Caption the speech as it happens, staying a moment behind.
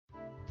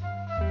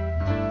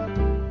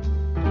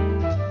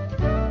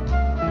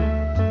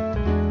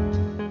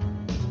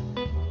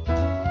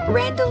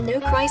Randall New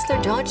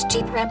Chrysler Dodge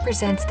Jeep Ram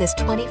presents this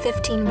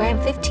 2015 Ram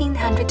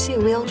 1500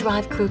 two-wheel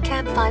drive crew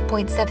cab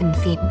 5.7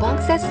 feet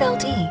Box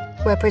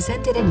SLT.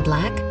 Represented in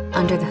black,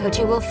 under the hood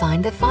you will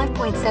find the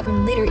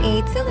 5.7-liter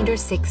 8-cylinder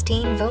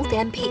 16-volt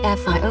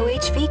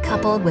MPFI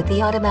coupled with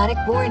the automatic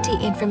warranty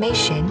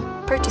information.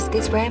 Purchase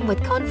this Ram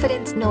with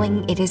confidence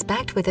knowing it is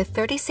backed with a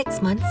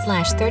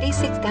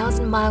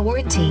 36-month/36,000-mile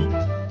warranty.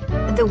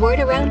 The word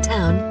around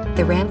town,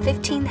 the Ram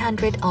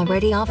 1500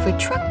 already offered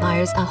truck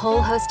buyers a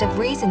whole host of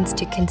reasons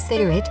to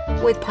consider it,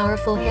 with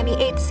powerful Hemi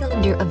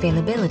 8-cylinder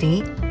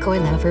availability,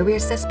 coilover rear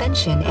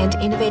suspension and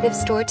innovative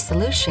storage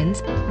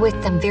solutions, with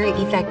some very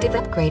effective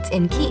upgrades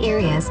in key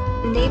areas,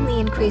 namely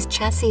increased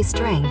chassis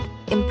strength,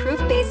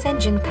 improved base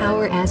engine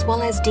power as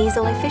well as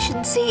diesel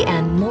efficiency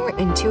and more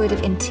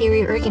intuitive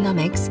interior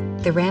ergonomics.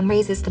 The Ram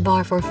raises the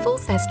bar for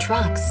full-size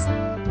trucks.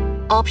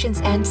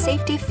 Options and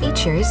safety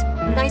features: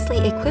 nicely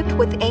equipped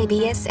with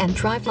ABS and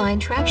driveline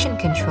traction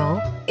control,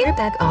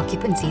 airbag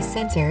occupancy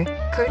sensor,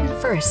 curtain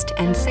first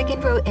and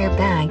second row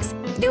airbags,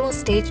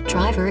 dual-stage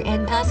driver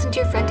and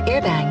passenger front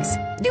airbags,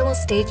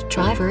 dual-stage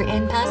driver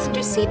and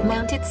passenger seat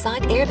mounted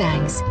side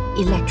airbags,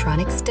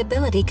 electronic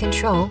stability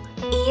control,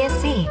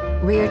 ESC,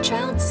 rear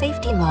child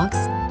safety locks,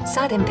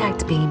 side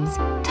impact beams,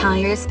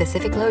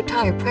 tire-specific low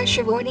tire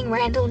pressure warning.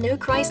 Randall New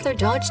Chrysler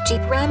Dodge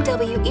Jeep Ram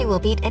WE will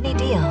beat any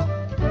deal.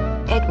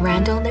 At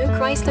Randall New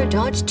Chrysler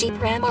Dodge Jeep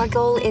Ram, our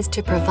goal is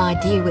to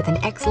provide you with an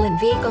excellent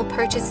vehicle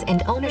purchase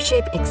and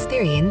ownership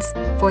experience.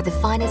 For the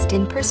finest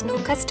in personal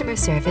customer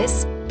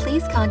service,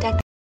 please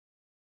contact